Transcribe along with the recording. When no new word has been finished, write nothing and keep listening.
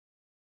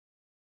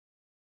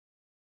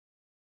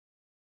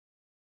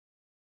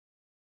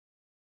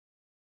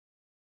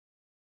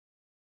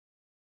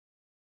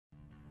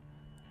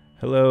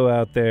Hello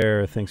out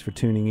there. Thanks for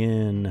tuning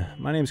in.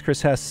 My name is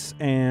Chris Hess,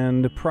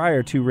 and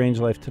prior to Range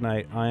Life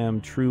Tonight, I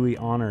am truly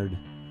honored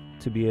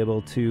to be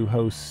able to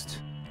host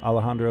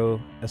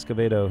Alejandro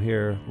Escovedo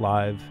here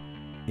live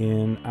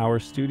in our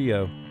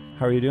studio.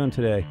 How are you doing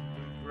today?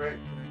 Great.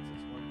 Thanks.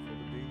 It's wonderful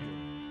to be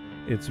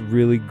here. It's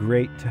really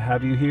great to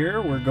have you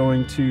here. We're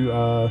going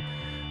to,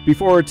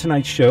 before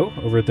tonight's show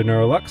over at the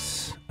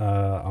Neurolux,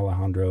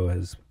 Alejandro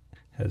has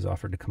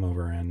offered to come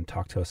over and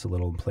talk to us a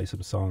little and play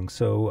some songs.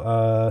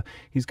 So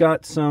he's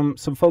got some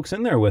folks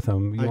in there with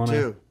him. I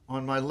do.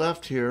 On my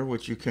left here,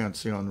 which you can't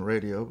see on the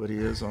radio, but he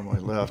is on my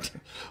left,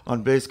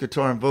 on bass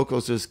guitar and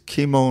vocals is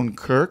Kimon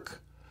Kirk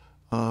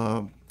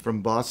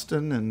from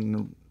Boston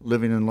and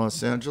living in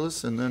Los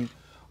Angeles. And then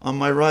on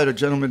my right, a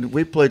gentleman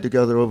we played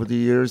together over the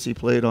years. He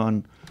played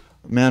on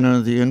Man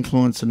Under the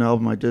Influence, an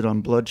album I did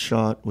on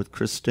Bloodshot with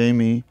Chris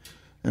Stamey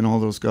and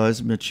all those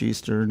guys, Mitch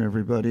Easter and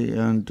everybody.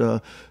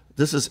 And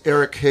this is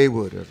Eric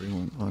Haywood,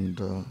 everyone,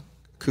 on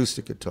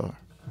acoustic guitar.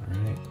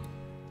 All right.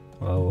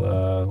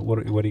 Well, what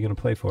are you going to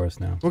play for us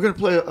now? We're going to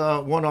play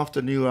one off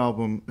the new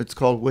album. It's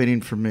called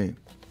Waiting for Me.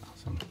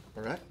 Awesome.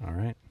 All right? All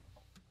right.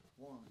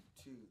 1,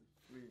 2,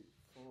 3,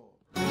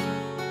 4.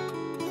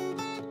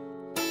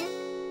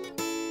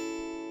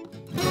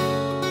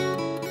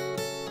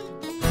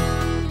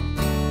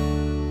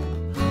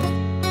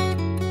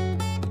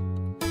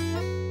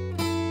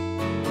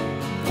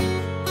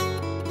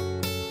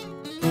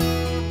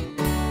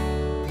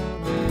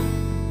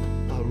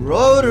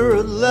 Wrote her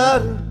a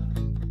letter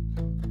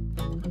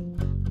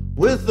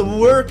with a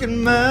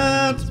working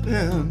man's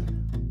pen.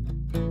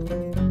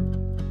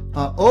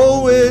 I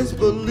always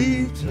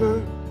believed her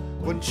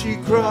when she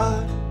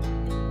cried.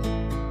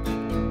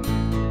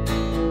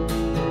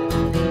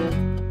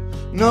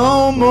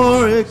 No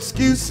more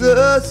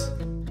excuses,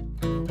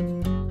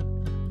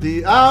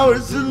 the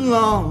hours are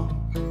long.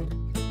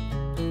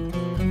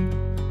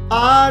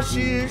 I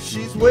hear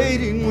she's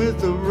waiting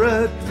with a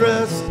red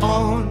dress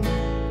on.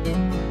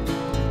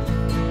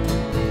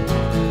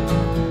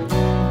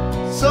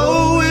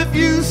 So if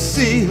you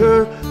see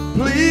her,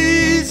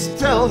 please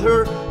tell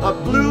her I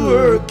blew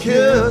her a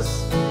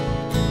kiss.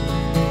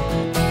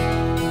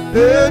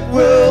 It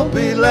will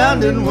be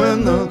landing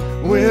when the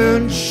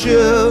wind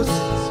shifts.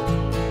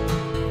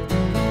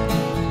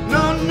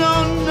 No,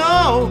 no,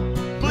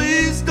 no,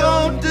 please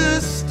don't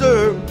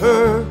disturb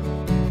her.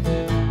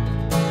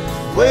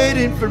 She's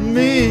waiting for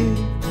me.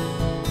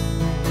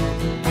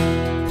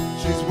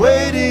 She's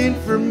waiting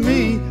for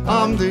me.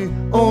 I'm the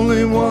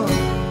only one.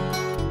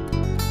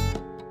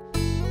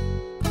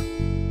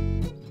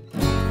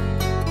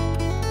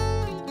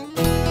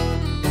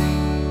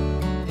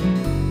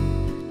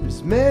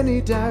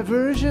 Many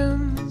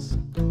diversions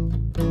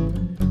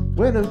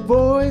when a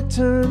boy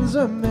turns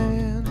a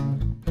man.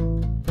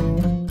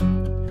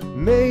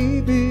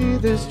 Maybe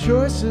there's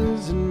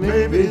choices and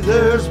maybe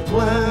there's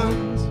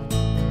plans.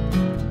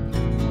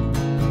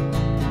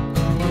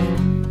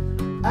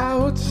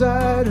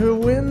 Outside her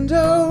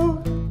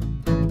window,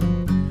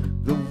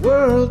 the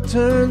world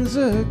turns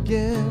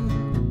again.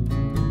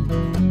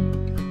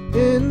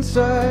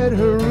 Inside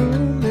her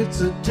room,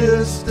 it's a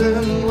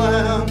distant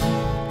lamp.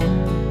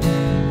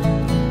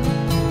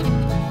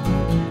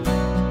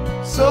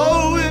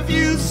 So if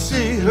you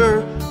see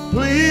her,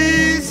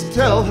 please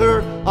tell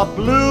her I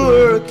blew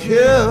her a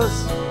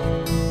kiss.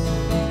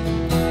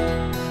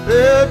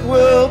 It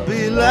will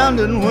be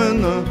landing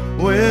when the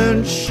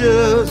wind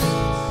shifts.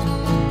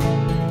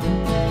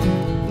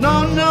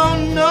 No, no,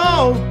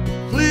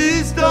 no,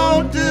 please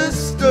don't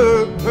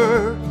disturb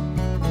her.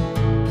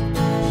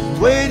 She's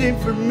waiting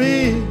for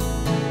me.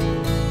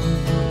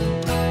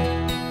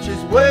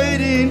 She's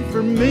waiting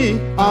for me.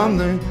 I'm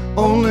the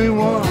only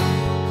one.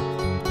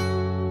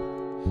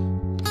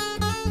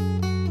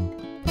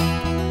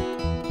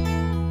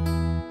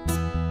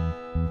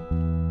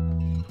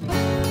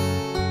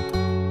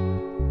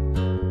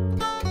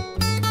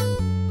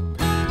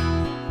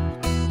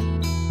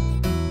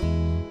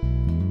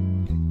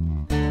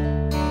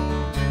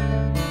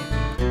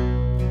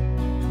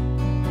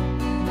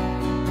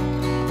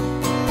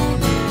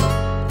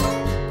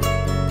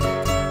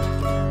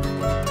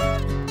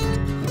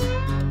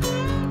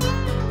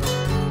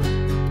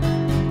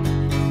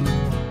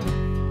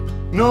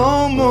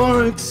 No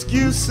more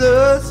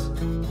excuses,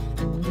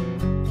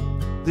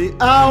 the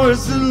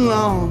hours are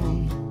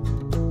long.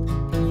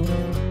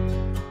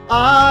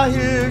 I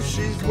hear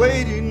she's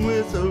waiting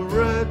with a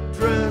red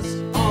dress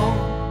on.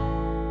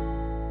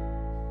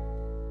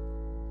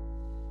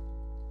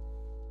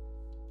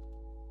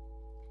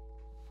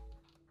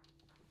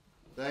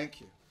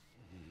 Thank you.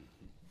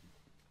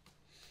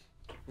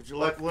 Would you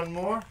like one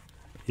more?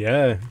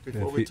 Yeah.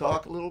 Before we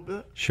talk a little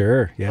bit?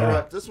 Sure, yeah. All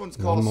right, this one's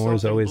called One more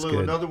is Something always Blue.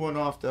 good. Another one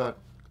off The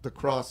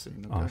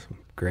Crossing. Okay? Awesome.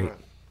 Great. All right.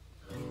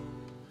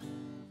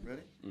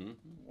 Ready? Mm-hmm.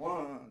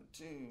 1,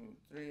 2,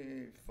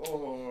 3,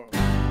 4.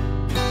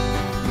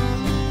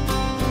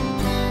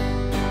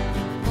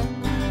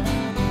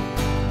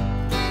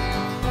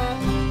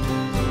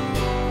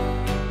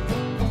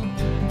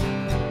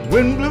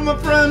 Wind blew my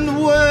friend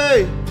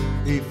away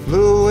He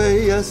flew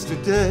away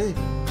yesterday.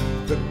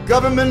 The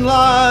government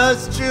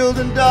lies,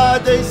 children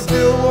died, they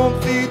still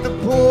won't feed the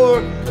poor.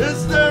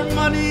 Is there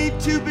money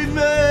to be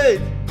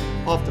made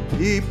off the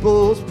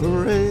people's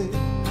parade?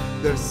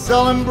 They're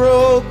selling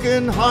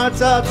broken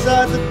hearts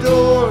outside the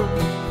door.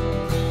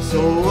 So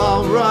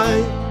I'll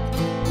write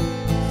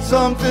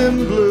something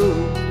blue,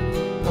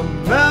 a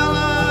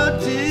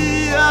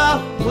melody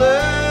I'll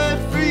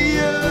play for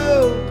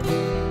you.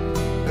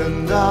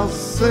 And I'll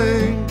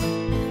sing,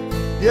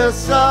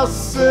 yes, I'll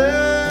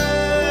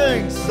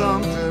sing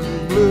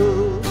something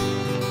blue.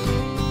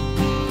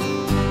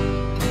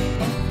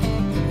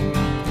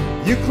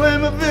 You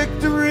claim a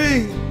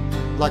victory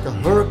like a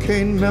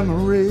hurricane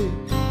memory.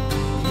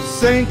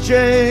 St.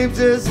 James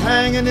is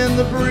hanging in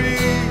the breeze.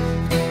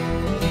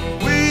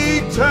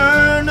 We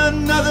turn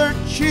another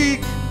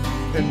cheek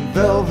in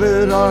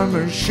velvet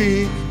armor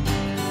chic.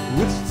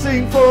 We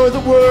sing for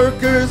the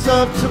workers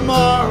of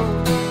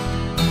tomorrow.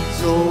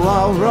 So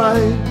I'll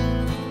write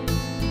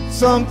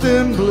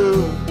something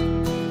blue,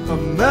 a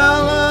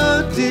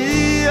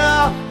melody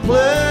I'll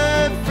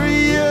play for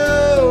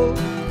you.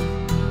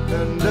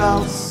 And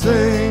I'll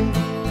sing,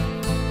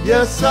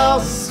 yes, I'll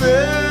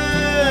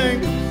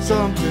sing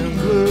something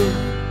blue.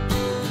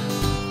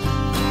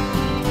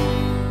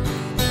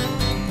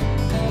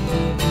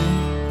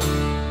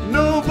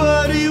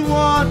 Nobody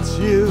wants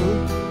you,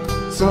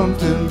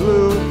 something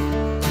blue.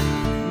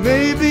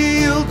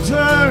 Maybe you'll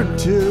turn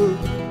to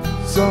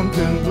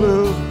something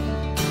blue.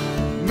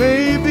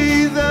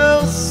 Maybe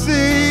they'll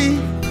see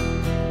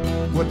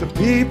what the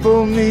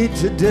people need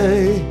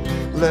today.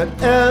 Let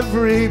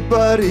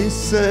everybody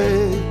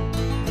say,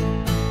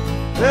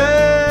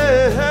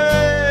 hey,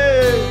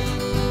 hey.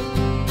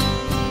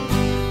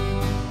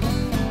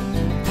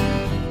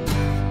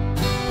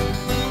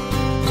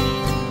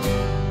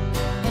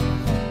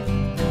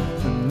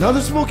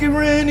 Another smoky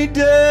rainy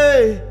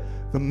day,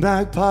 the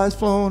magpie's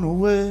flown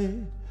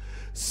away,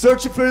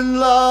 searching for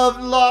love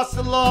lost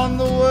along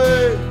the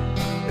way.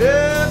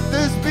 If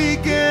this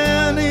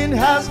beginning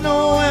has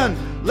no end,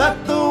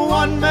 let the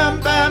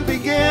one-man band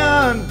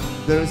begin.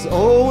 There's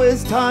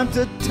always time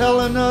to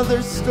tell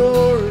another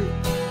story.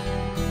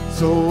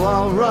 So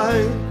I'll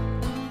write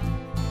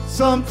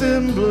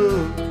something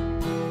blue,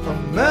 a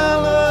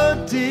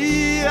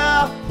melody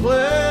I'll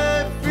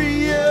play for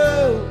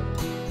you.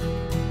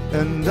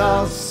 And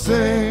I'll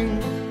sing,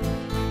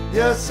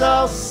 yes,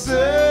 I'll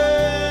sing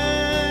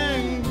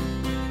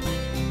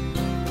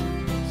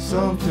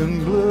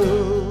something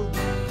blue,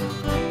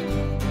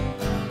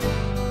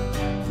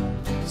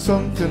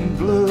 something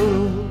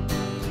blue,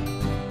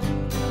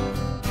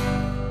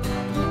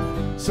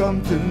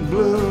 something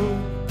blue.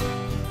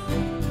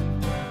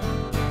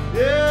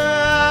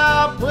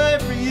 Yeah, I'll play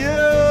for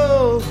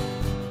you.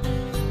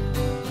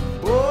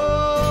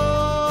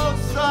 Oh,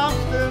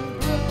 something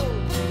blue.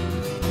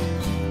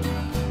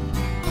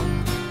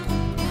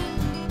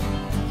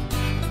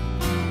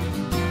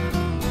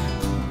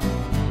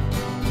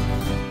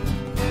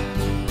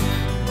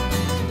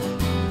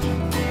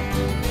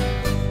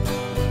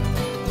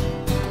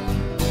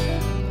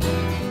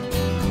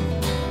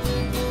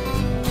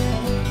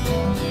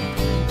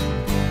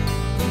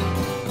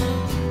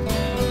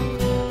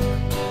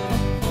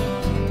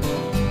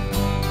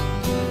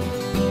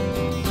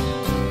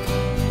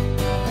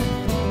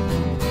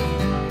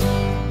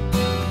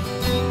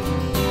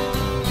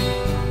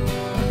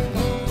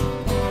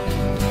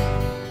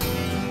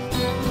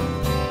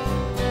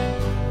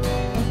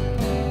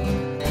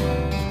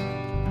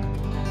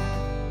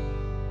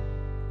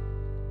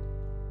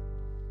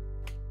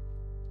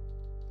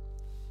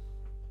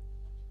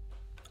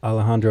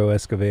 Alejandro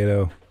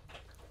Escovedo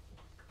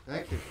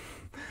Thank you.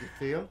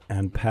 Theo?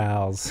 and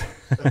pals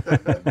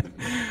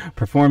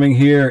performing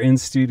here in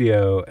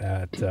studio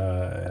at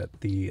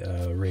the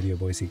Radio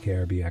Boise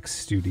KRBX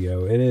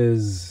studio.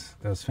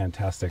 That was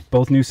fantastic.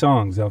 Both new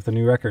songs off the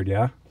new record,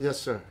 yeah? Yes,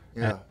 sir.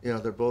 Yeah,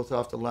 they're both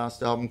off the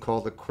last album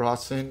called The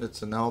Crossing.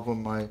 It's an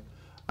album I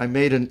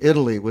made in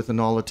Italy with an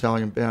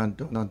all-Italian band,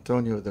 Don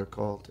Antonio, they're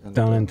called. And,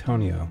 Don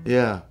Antonio.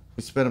 Yeah,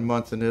 we spent a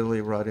month in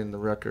Italy writing the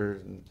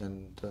record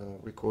and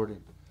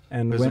recording.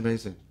 And it was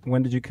amazing.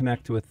 When did you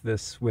connect with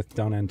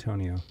Don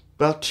Antonio?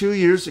 About 2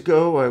 years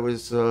ago, I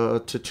was to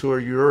tour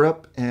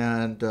Europe,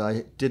 and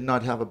I did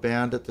not have a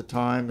band at the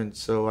time, and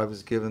so I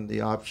was given the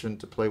option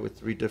to play with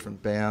 3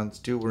 different bands.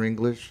 2 were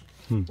English,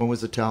 one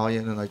was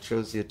Italian, and I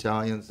chose the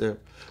Italians.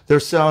 Their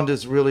sound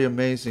is really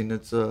amazing.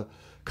 It's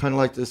kind of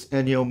like this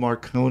Ennio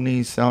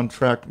Morricone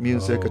soundtrack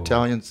music,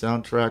 Italian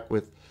soundtrack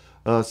with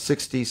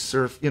 60s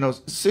surf.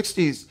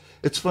 60s,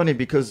 it's funny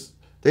because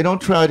they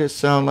don't try to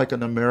sound like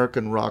an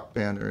American rock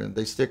band, and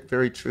they stick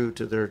very true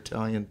to their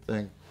Italian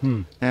thing.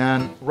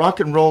 And rock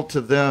and roll to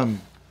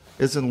them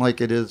isn't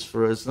like it is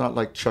it's not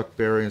like Chuck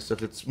Berry and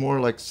stuff. It's more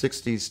like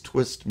 60s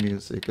twist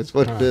music. It's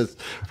what it is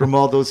from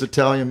all those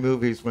Italian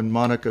movies when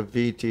Monica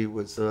Vitti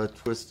was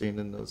twisting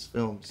in those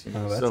films.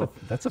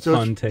 That's a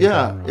fun take.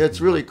 Yeah,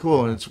 it's really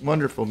cool, and it's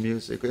wonderful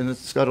music, and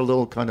it's got a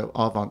little kind of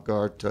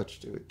avant-garde touch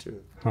to it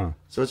too.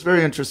 So it's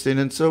very interesting,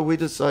 and so we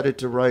decided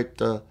to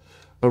write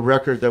a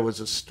record that was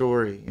a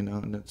story, you know,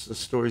 and it's the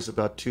stories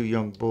about two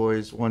young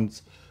boys.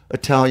 One's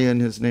Italian,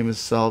 his name is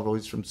Salvo,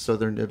 he's from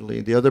southern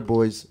Italy. The other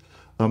boy's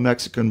a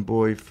Mexican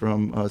boy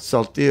from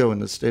Saltillo in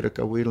the state of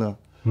Coahuila.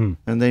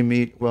 And they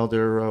meet while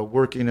they're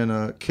working in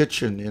a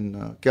kitchen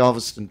in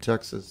Galveston,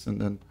 Texas.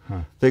 And then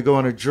they go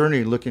on a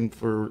journey looking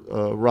for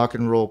rock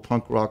and roll,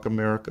 punk rock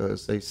America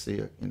as they see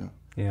it, you know.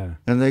 Yeah.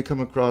 And they come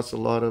across a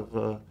lot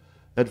of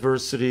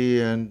adversity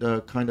and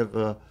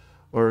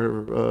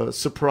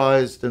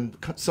surprised and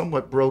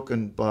somewhat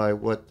broken by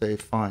what they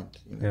find.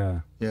 You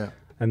know? Yeah. Yeah.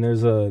 And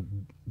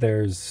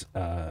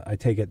I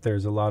take it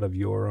there's a lot of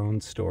your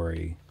own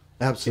story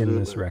Absolutely. in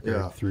this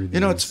record through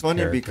these it's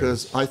funny characters.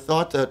 because I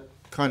thought that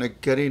kind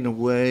of getting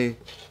away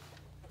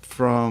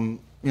from,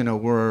 you know,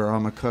 where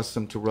I'm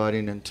accustomed to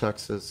writing in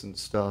Texas and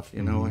stuff,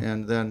 you know,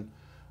 and then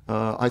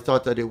I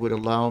thought that it would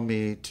allow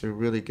me to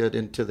really get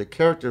into the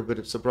character,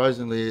 but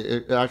surprisingly,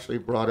 it actually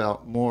brought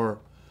out more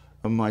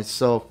of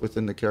myself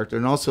within the character.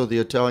 And also the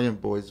Italian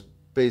boys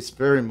based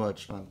very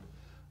much on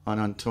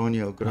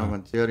Antonio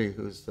Gramantieri,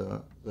 who's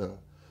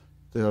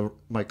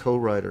my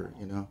co-writer,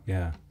 you know.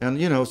 Yeah. And,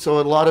 you know, so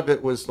a lot of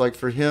it was like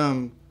for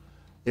him,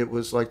 it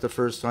was like the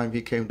first time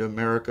he came to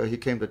America. He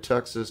came to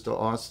Texas, to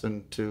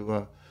Austin,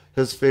 to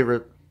his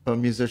favorite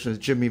musician is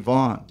Jimmy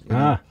Vaughn. You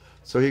know?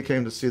 So he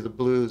came to see the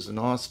blues in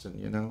Austin,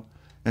 you know,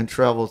 and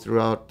traveled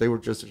throughout. They were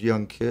just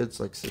young kids,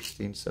 like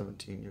 16,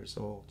 17 years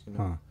old, you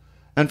know.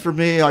 And for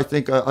me, I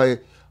think I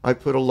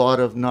put a lot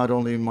of not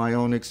only my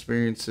own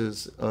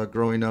experiences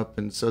growing up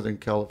in Southern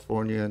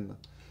California and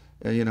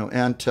you know,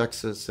 and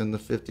Texas in the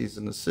 50s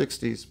and the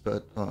 60s,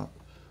 but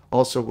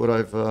also what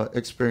I've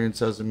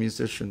experienced as a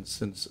musician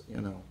since,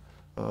 you know,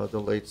 the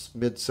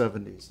mid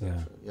 70s.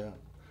 Yeah.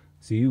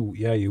 So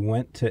you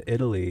went to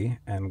Italy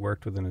and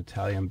worked with an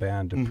Italian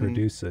band to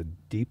produce a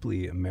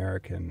deeply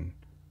American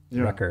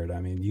record.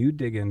 I mean, you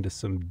dig into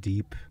some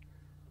deep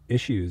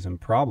issues and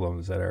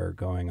problems that are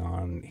going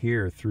on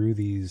here through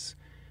these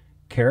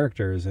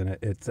characters, and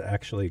it's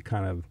actually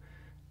kind of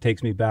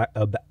takes me back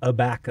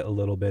aback a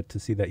little bit to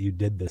see that you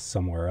did this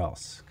somewhere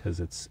else, because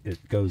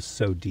it goes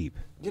so deep.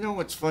 You know,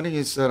 what's funny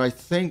is that I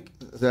think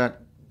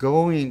that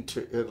going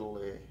to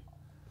Italy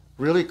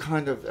really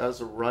kind of, as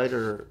a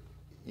writer,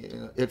 you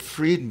know, it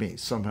freed me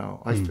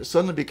somehow. I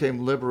suddenly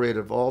became liberated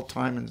of all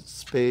time and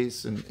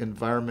space and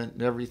environment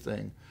and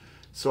everything.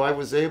 So I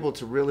was able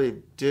to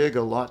really dig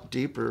a lot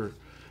deeper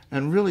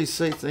and really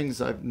say things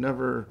I've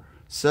never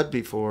said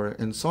before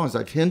in songs.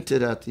 I've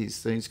hinted at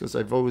these things because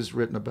I've always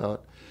written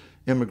about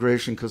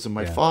immigration because of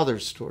my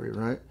father's story,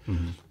 right?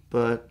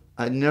 But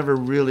I never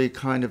really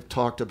kind of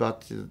talked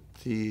about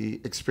the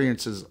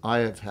experiences I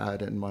have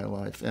had in my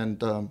life.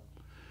 And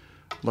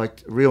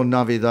like Rio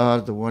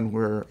Navidad, the one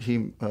where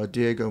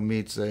Diego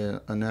meets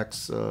an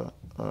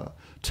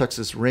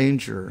ex-Texas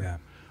Ranger,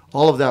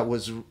 all of that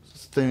was,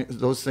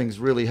 those things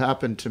really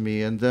happened to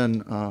me. And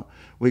then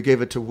we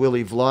gave it to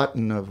Willie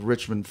Vlotten of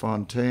Richmond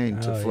Fontaine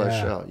to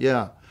flesh out.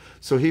 Yeah.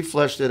 So he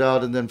fleshed it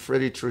out, and then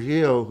Freddie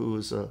Trujillo, who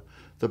was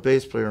the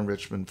bass player in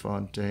Richmond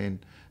Fontaine,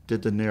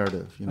 did the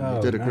narrative. You know,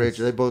 he did a great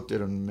job. They both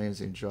did an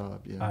amazing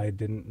job. Yeah. I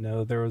didn't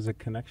know there was a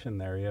connection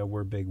there. Yeah,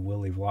 we're big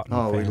Willie Vlotten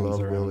fans. Oh, we love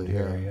Willie.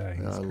 Here. Yeah,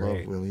 he's I great.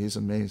 love Willie. He's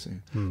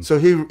amazing. So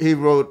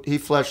he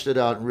fleshed it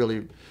out and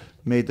really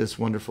made this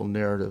wonderful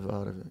narrative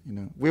out of it. You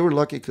know, we were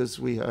lucky because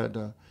we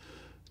had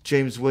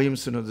James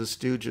Williamson of the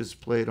Stooges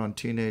played on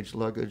Teenage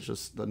Luggage,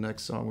 just the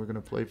next song we're going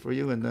to play for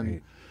you, and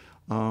then.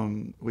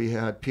 We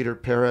had Peter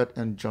Parrott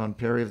and John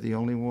Perry of The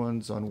Only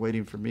Ones on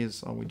Waiting for Me, the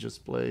song we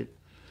just played,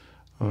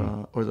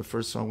 or the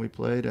first song we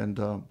played. And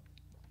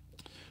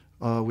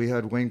we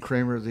had Wayne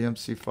Kramer of the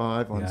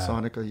MC5 on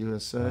Sonica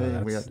USA.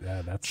 And we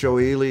had Joe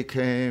Ely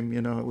came.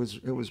 You know, it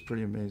was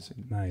pretty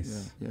amazing.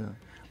 Nice. Yeah.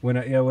 When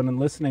I'm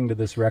listening to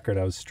this record,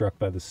 I was struck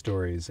by the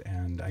stories,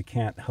 and I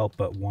can't help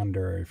but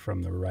wonder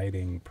from the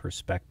writing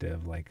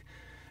perspective, like,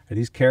 are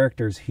these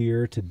characters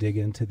here to dig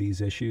into these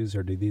issues,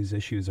 or do these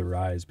issues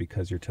arise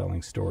because you're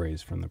telling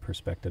stories from the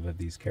perspective of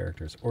these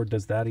characters? Or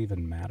does that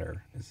even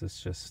matter?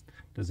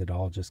 Does it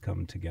all just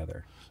come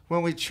together?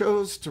 When we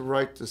chose to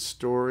write the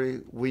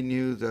story, we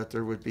knew that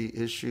there would be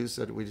issues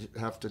that we'd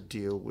have to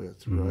deal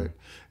with, right?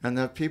 And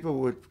that people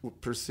would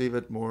perceive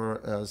it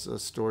more as a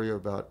story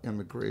about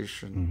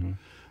immigration.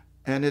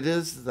 And it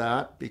is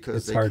that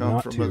because they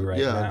come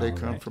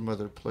from from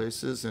other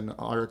places, and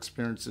our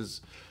experiences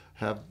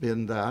have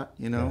been that,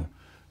 you know.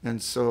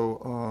 And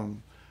so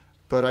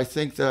but I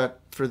think that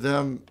for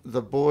them,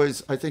 the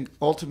boys, I think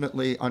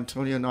ultimately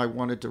Antonio and I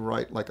wanted to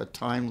write like a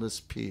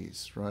timeless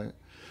piece, right?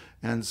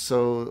 And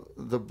so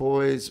the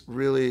boys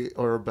really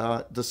are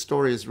about, the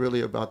story is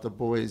really about the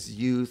boys'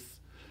 youth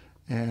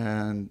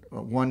and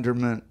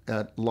wonderment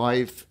at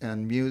life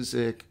and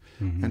music,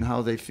 and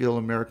how they feel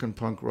American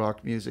punk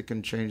rock music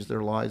can change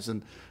their lives,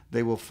 and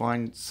they will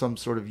find some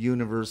sort of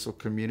universal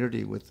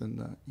community within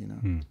that, you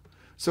know.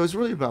 So it's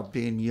really about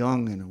being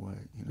young in a way.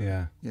 You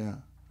know? Yeah.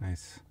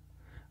 Nice.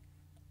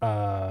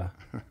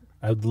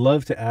 I'd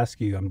love to ask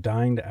you, I'm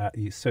dying to ask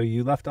you, so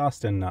you left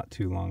Austin not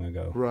too long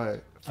ago.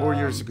 Right. 4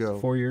 years ago.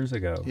 4 years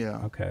ago.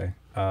 Yeah. Okay.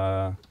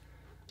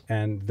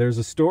 and there's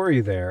a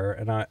story there,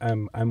 and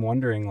I'm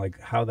wondering like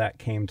how that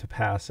came to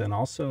pass, and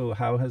also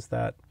how has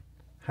that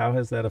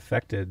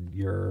affected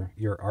your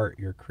art,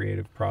 your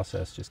creative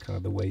process, just kind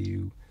of the way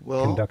you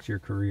conduct your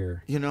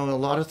career? You know, a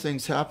lot of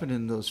things happened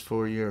in those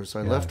 4 years.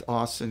 I left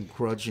Austin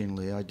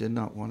grudgingly. I did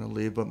not want to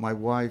leave, but my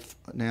wife,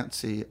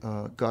 Nancy,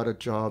 got a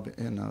job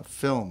in a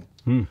film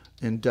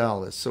in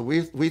Dallas. So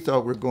we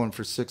thought we were going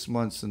for 6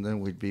 months and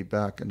then we'd be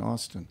back in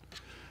Austin.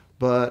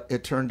 But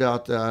it turned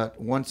out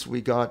that once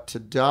we got to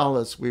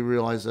Dallas, we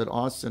realized that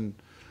Austin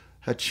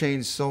had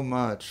changed so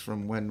much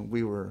from when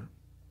we were,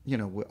 you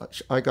know,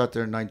 I got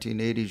there in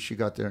 1980, she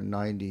got there in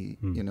 90,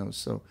 you know,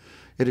 so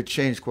it had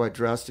changed quite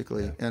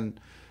drastically. And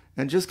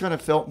just kind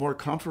of felt more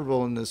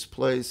comfortable in this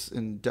place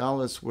in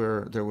Dallas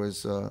where there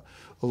was a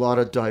lot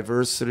of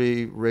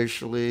diversity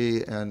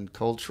racially and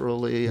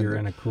culturally. You're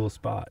in a cool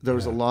spot. There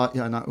was a lot.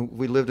 Yeah, and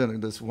we lived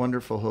in this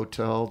wonderful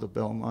hotel, the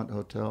Belmont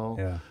Hotel.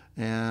 Yeah.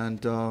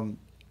 And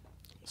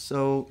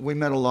so we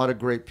met a lot of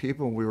great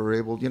people. We were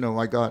able, you know,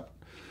 I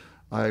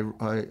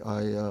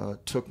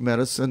took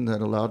medicine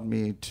that allowed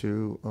me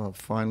to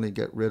finally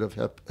get rid of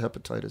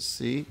hepatitis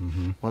C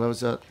while I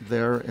was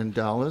there in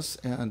Dallas,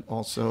 and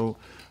also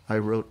I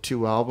wrote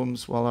 2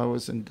 albums while I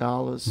was in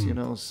Dallas. You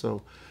know,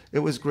 so it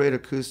was great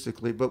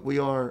acoustically. But we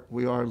are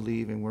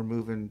leaving. We're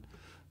moving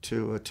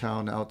to a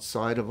town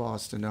outside of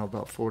Austin now,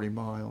 about 40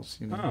 miles.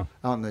 You know,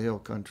 out in the hill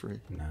country.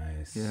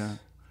 Nice. Yeah.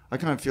 I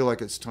kind of feel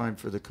like it's time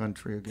for the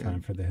country again.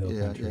 Time for the hill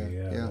country.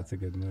 Yeah, that's a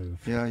good move.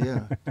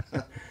 Yeah.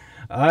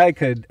 I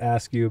could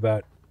ask you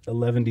about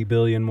 11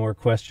 billion more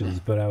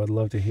questions, but I would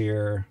love to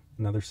hear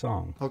another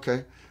song.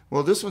 Okay.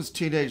 Well, this one's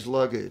Teenage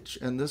Luggage,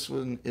 and this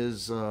one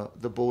is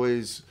the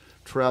boys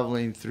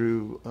traveling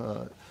through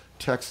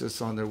Texas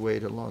on their way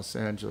to Los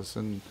Angeles,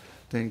 and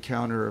they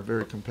encounter a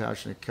very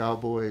compassionate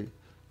cowboy.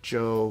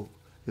 Joe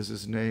is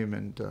his name,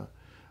 and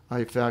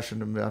I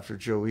fashioned him after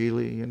Joe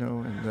Ely, you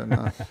know,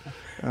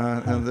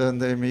 and then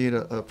they meet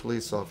a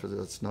police officer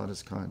that's not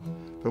as kind.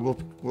 But we'll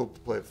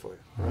play it for you.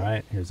 All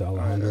right, here's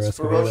Alejandro as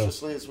Escovedo.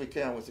 ferociously as we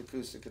can with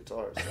acoustic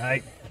guitars. All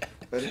right.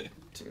 Ready?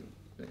 2,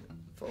 3,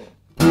 4.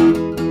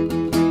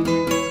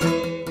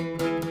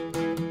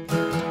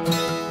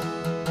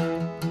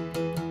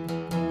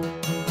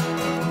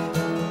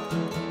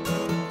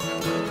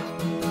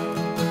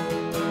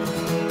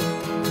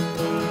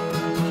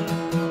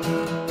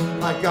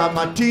 I got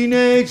my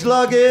teenage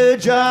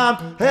luggage, I'm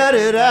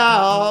headed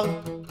out,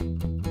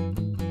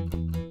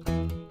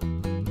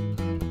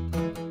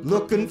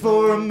 looking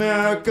for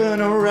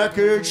American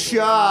record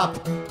shop.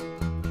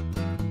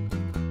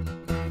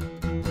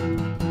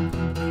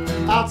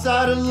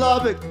 Outside of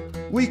Lubbock,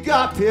 we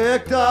got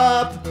picked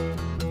up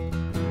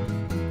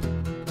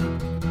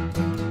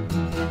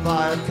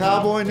by a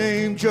cowboy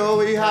named Joe.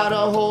 He had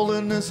a hole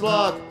in his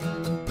luck.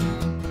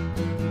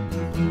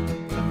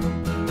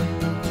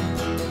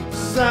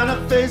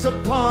 Santa Fe's a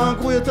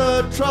punk with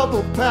a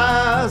troubled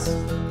past,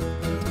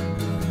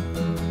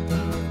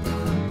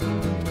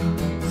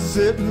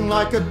 sitting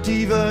like a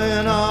diva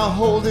in a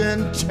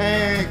holding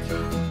tank.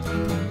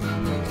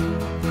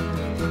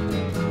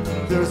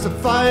 There's a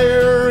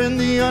fire in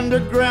the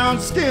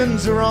underground,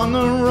 skins are on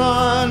the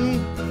run.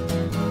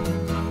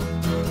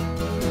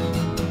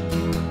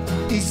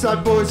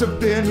 Eastside boys have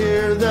been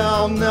here,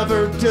 they'll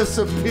never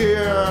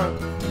disappear.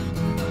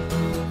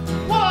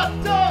 What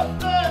the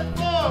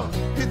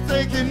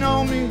you think you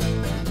know me?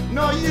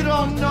 No, you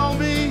don't know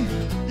me.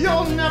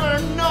 You'll never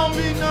know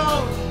me,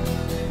 no.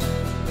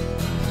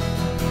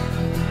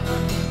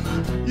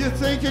 You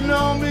think you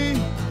know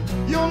me?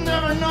 You'll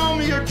never know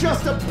me. You're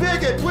just a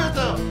bigot with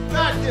a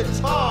fat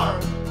guitar.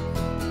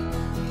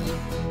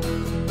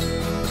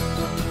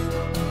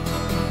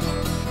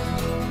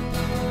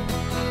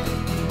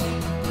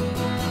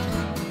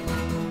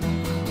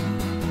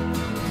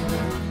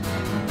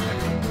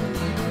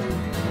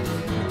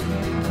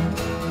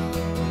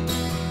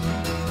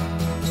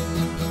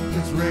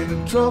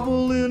 Raining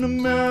trouble in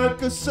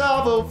America,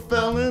 Salvo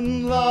fell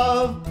in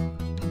love.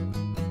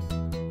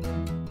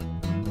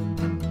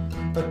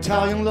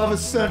 Italian love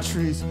is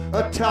centuries,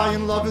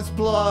 Italian love is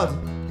blood.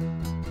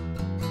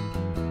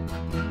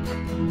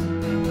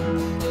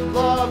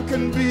 Love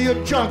can be a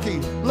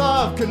junkie,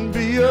 love can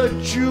be a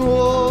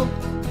jewel.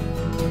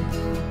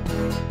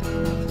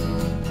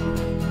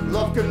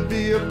 Love can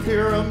be a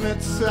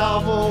pyramid,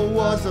 Salvo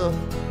was a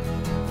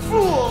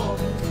fool.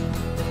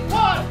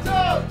 1,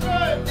 2,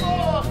 3,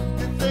 4.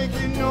 Think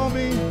you know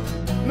me?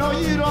 No,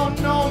 you don't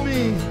know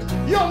me.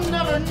 You'll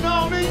never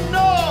know me,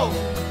 no.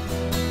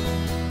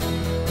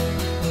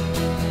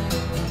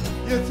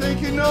 You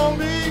think you know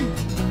me?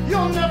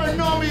 You'll never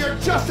know me. You're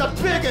just a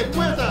bigot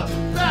with a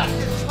fat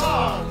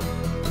guitar.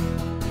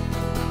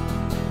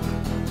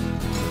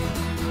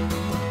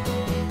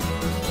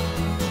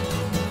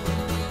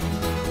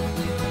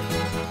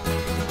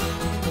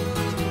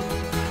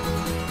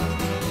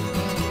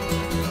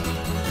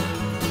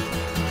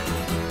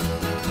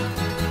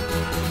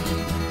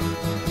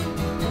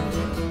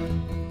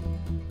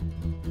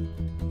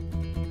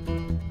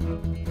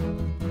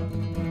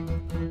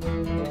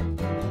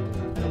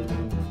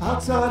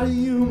 Outside of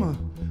Yuma,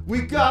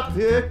 we got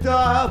picked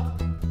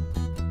up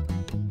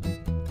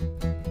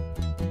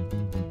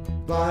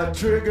by a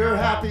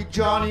trigger-happy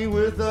Johnny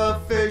with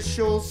a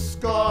facial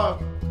scar.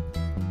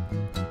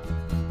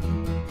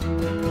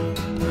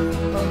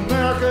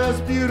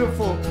 America's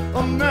beautiful,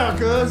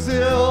 America's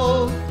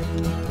ill.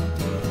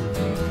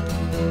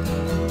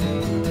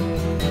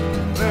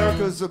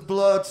 America's a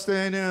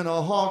bloodstain in a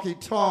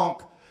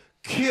honky-tonk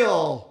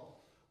kill.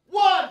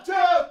 1, 2,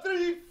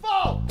 3,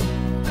 4.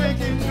 Think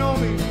you know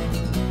me?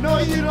 No,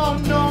 you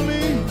don't know me.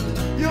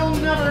 You'll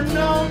never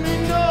know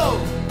me, no.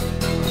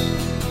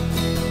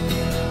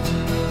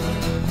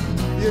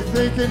 You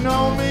think you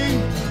know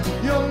me?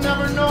 You'll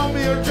never know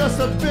me. You're just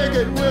a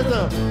bigot with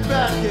a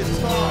bad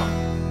guitar.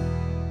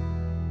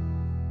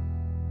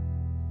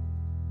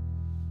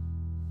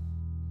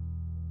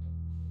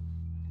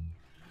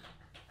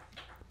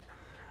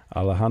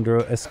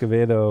 Alejandro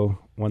Escovedo,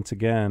 once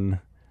again.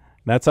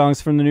 That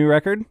song's from the new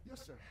record?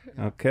 Yes, sir.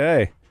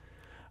 Okay.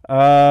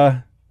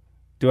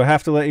 Do I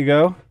have to let you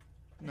go?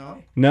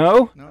 No.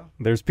 No? No.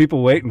 There's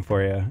people waiting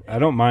for you. I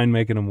don't mind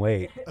making them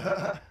wait.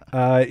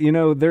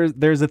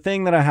 There's a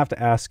thing that I have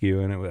to ask you,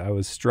 and I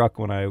was struck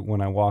when I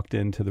walked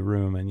into the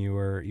room and you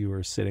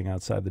were sitting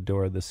outside the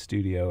door of the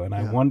studio, and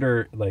I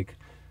wonder, like,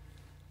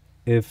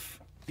 if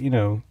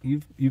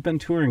you've been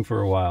touring for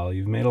a while,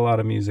 you've made a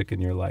lot of music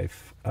in your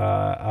life.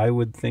 I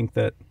would think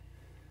that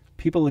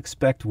people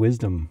expect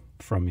wisdom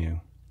from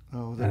you.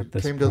 Oh,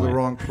 they came to the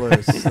wrong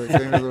place. They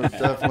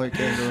definitely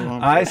came to the wrong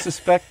place. I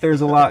suspect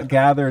there's a lot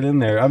gathered in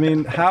there. I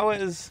mean,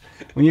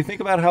 when you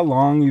think about how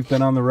long you've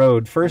been on the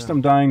road, first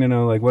I'm dying to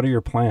know, like, what are your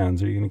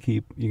plans? Are you gonna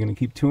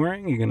keep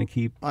touring? Are you gonna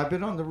keep? I've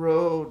been on the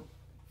road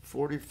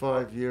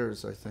 45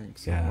 years, I think,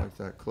 something like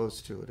that,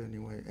 close to it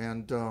anyway.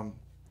 And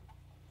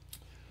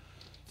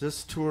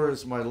this tour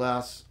is my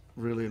last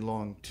really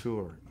long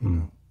tour.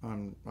 You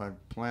know, I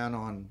plan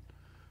on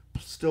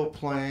still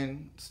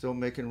playing, still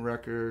making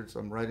records.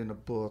 I'm writing a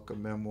book, a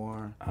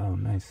memoir. Oh,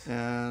 nice.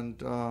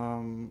 And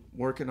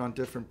working on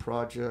different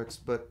projects,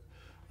 but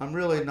I'm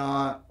really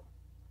not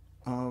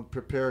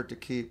prepared to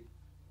keep,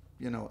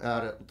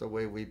 at it the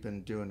way we've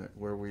been doing it,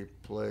 where we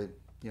play,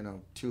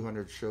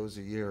 200 shows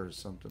a year or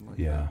something like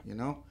that,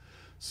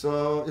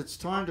 So it's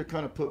time to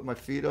kind of put my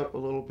feet up a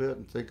little bit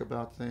and think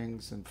about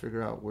things and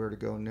figure out where to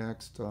go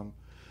next.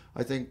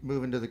 I think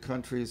moving to the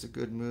country is a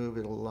good move.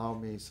 It'll allow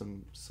me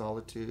some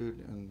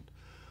solitude, and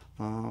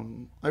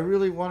I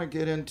really want to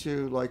get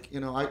into, like,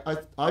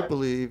 I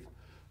believe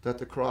that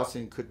The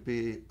Crossing could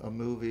be a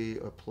movie,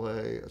 a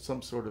play,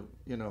 some sort of,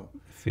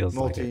 Feels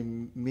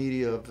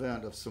multimedia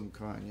event of some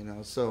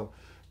kind, So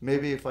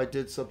maybe if I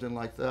did something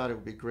like that, it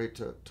would be great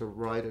to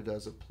write it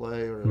as a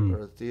play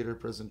or a theater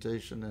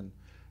presentation,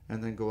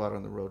 and then go out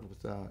on the road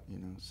with that,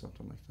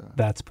 something like that.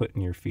 That's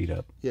putting your feet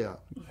up. Yeah.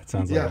 That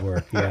sounds like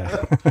work,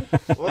 yeah.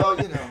 Well,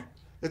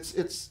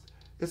 it's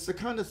the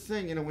kind of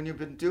thing, when you've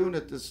been doing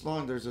it this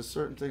long, there's a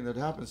certain thing that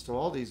happens to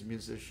all these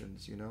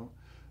musicians,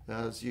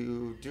 As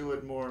you do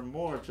it more and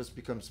more, it just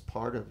becomes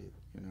part of you,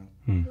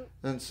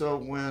 And so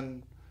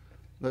when,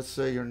 let's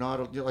say you're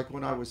not, like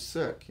when I was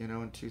sick,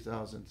 in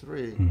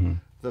 2003,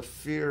 the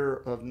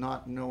fear of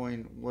not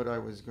knowing what I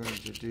was going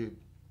to do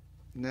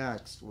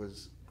next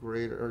was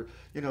greater, or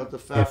the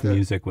fact that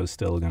music was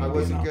still going to be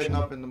an option. I wasn't getting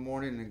up in the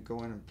morning and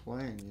going and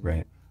playing.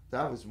 Right.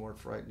 That was more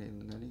frightening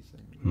than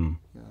anything.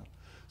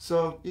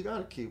 So you got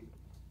to keep.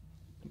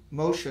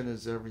 Motion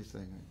is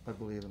everything. I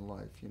believe in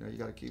life. You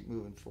got to keep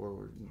moving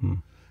forward,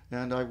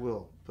 and I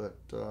will. But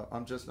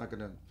I'm just not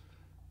going to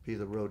be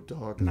the road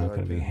dog. Not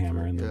going to be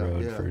hammering the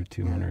road for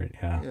 200.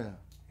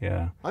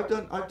 Yeah. I've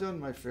done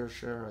my fair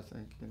share, I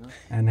think.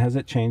 And has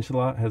it changed a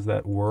lot? Has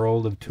that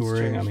world of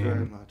touring? It's changed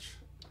very much.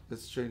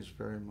 It's changed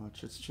very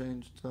much. It's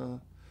changed.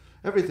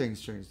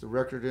 Everything's changed. The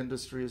record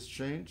industry has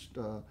changed.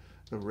 The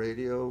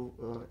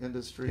radio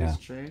industry has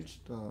changed.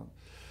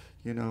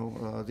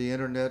 The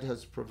internet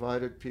has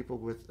provided people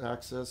with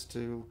access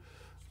to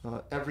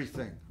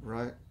everything,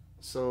 right?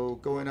 So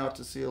going out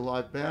to see a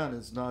live band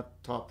is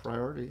not top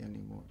priority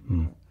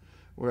anymore.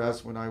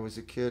 Whereas when I was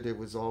a kid, it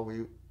was all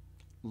we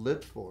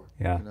lived for.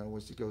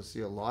 Was to go see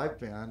a live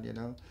band.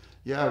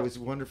 Yeah, it was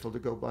wonderful to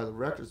go buy the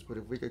records, but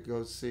if we could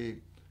go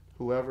see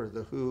whoever,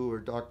 The Who or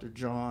Dr.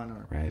 John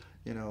or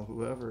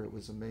whoever, it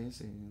was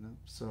amazing.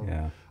 So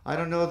I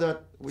don't know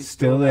that we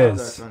still have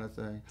that kind of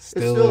thing. It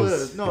still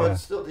is. No,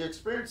 it's still, the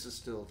experience is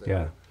still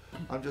there.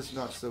 I'm just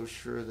not so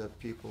sure that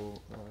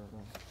people are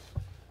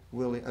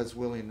as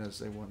willing as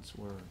they once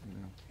were.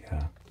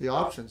 The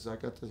options,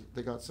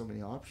 they got so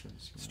many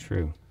options. It's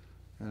true.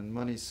 And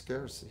money's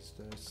scarce these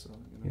days. So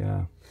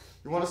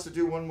you want us to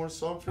do one more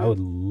song for you? I would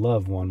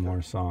love one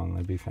more song.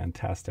 That'd be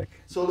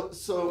fantastic. So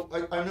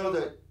I know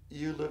that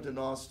you lived in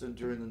Austin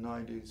during the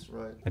 90s,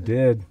 right? I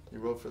did. You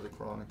wrote for the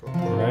Chronicle.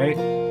 Right?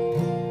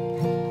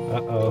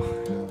 Uh-oh.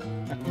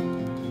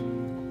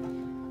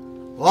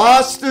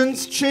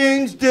 Austin's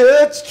changed,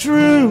 it's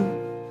true.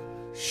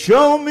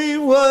 Show me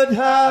what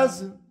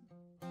hasn't.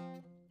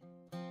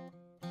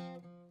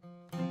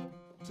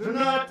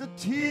 Tonight the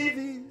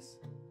TV's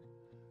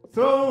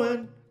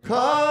throwing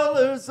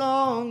colors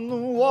on the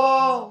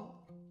wall.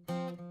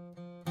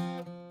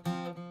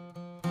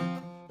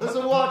 As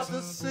I watch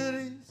the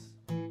cities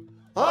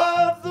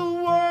of the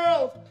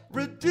world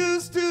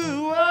reduced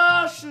to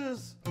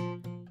ashes,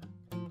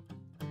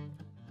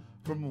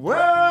 from where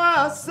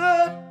I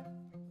sit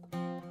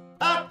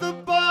at the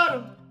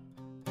bottom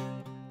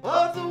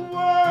of the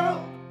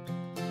world.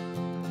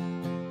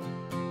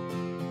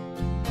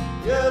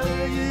 Yeah,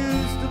 there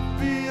used to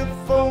be a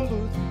phone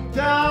booth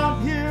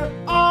down here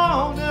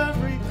on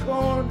every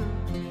corner.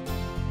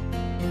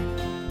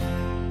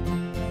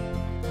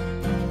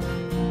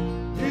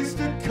 Used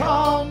to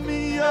call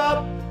me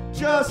up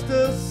just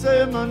to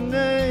say my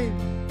name.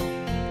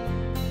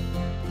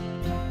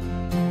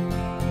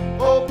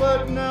 Oh,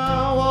 but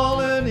now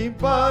all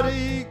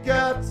anybody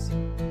gets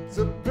is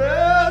a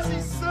busy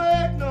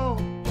signal.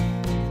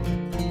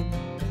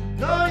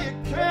 No, you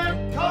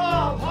can't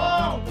call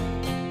home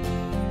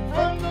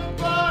from the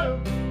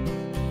bottom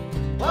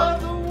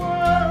of the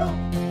world.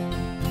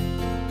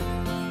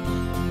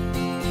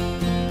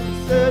 He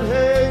said,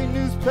 hey,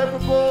 newspaper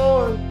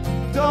boy,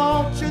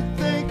 don't you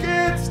think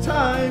it's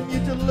time you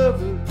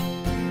delivered?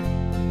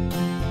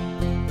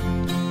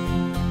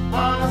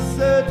 I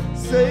said,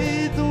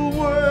 say the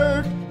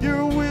word,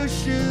 your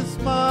wish is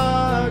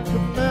my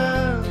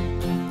command.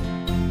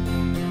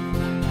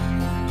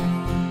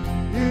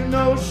 You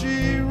know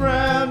she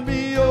ran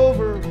me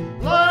over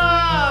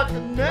like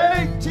an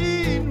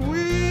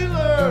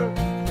 18-wheeler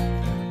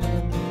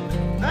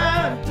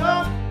and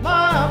dumped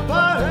my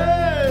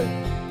body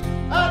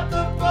at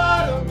the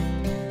bottom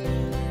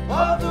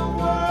of the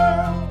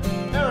world.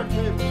 Eric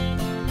Cable.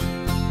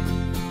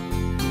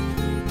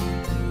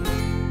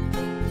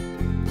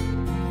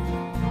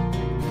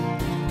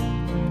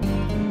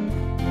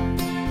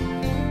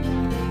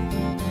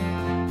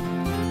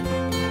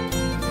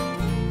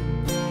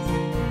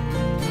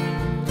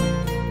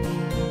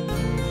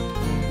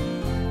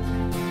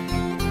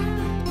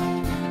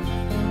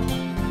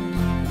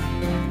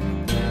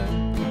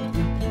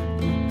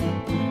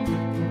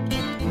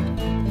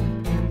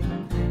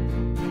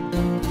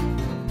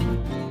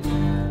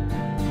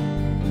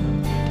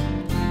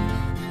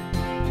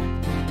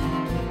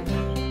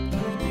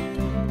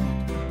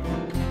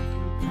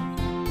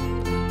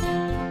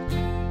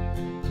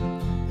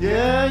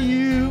 Yeah,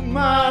 you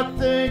might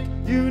think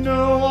you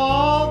know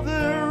all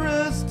there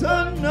is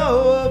to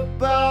know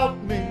about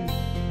me.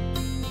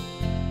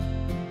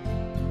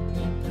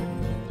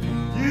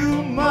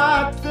 You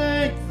might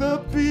think the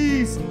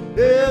beast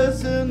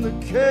is in the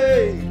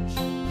cage.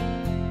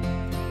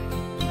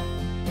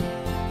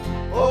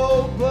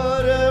 Oh,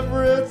 but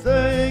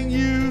everything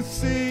you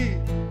see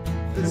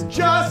is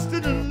just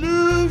an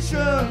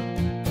illusion.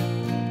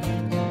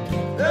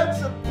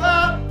 It's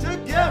about to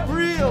get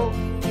real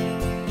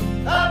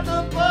at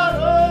the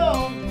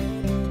bottom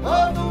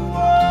of the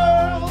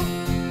world.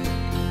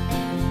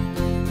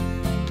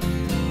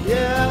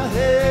 Yeah,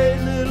 hey,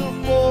 little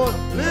boy,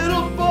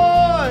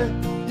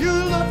 you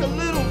look a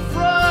little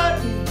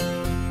frightened.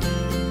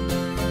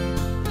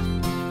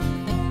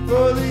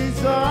 For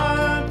these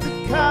aren't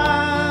the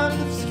kind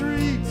of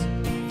streets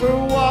for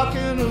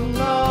walking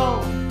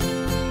alone.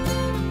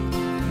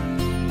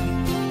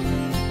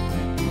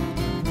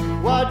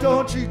 Why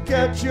don't you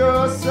get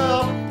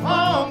yourself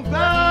on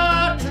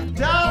back to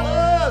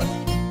Dallas?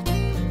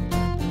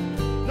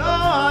 No,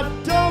 I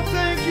don't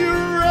think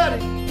you're ready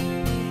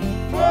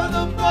for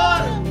the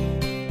bottom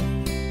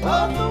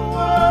of the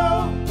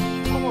world.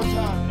 One more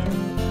time.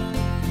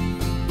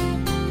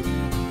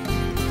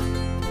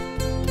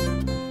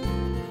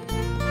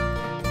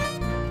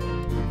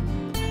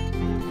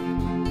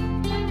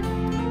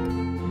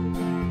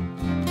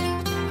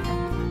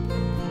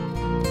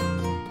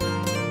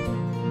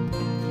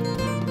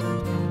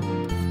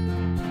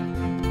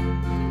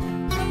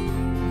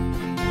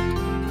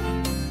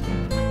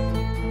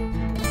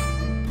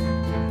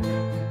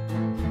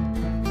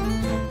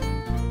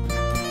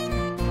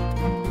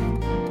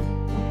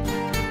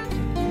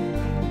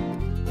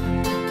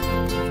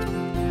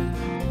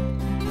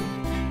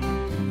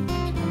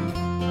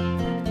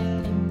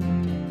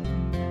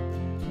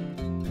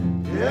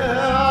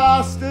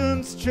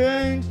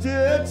 Changed,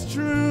 it's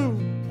true.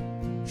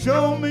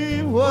 Show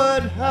me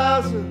what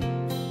hasn't.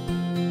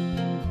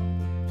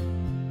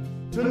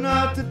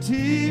 Tonight the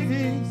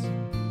TV's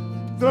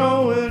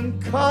throwing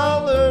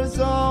colors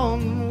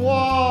on the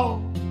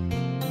wall.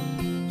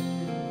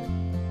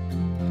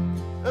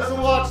 As I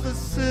watch the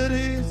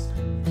cities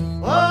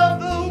of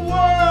the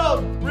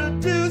world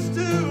reduced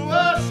to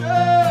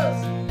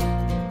ashes,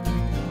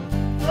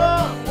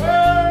 from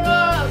where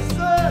I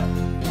sit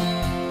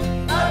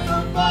at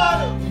the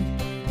bottom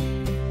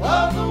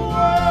of the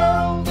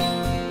world,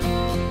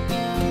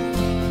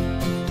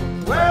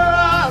 where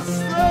I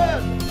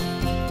stood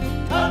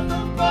at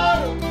the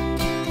bottom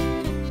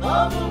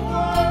of the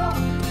world.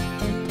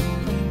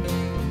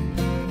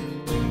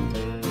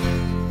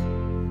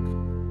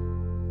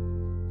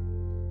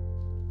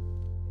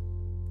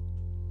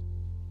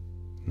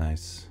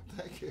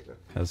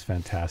 That was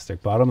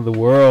fantastic. Bottom of the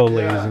world, Yeah.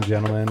 ladies and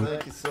gentlemen.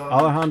 Thank you so much.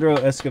 Alejandro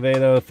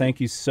Escovedo, thank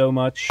you so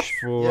much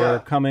for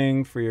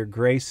coming, for your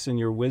grace and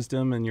your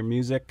wisdom and your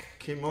music.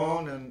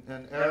 Kimon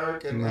and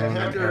Eric and Kimon and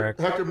Hector. Eric.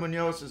 Hector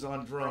Munoz is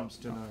on drums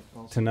tonight.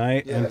 Also.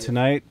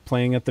 Tonight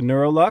playing at the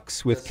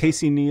Neurolux with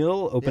Casey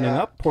Neal opening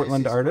up,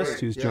 Portland Casey's artist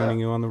great. who's joining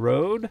you on the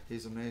road.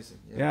 He's amazing.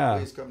 Yeah.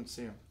 Please come and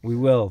see him. We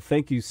will.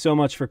 Thank you so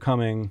much for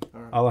coming,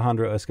 All right.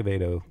 Alejandro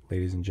Escovedo,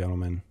 ladies and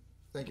gentlemen.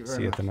 Thank you very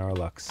See you much. at the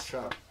Neurolux.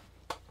 Ciao.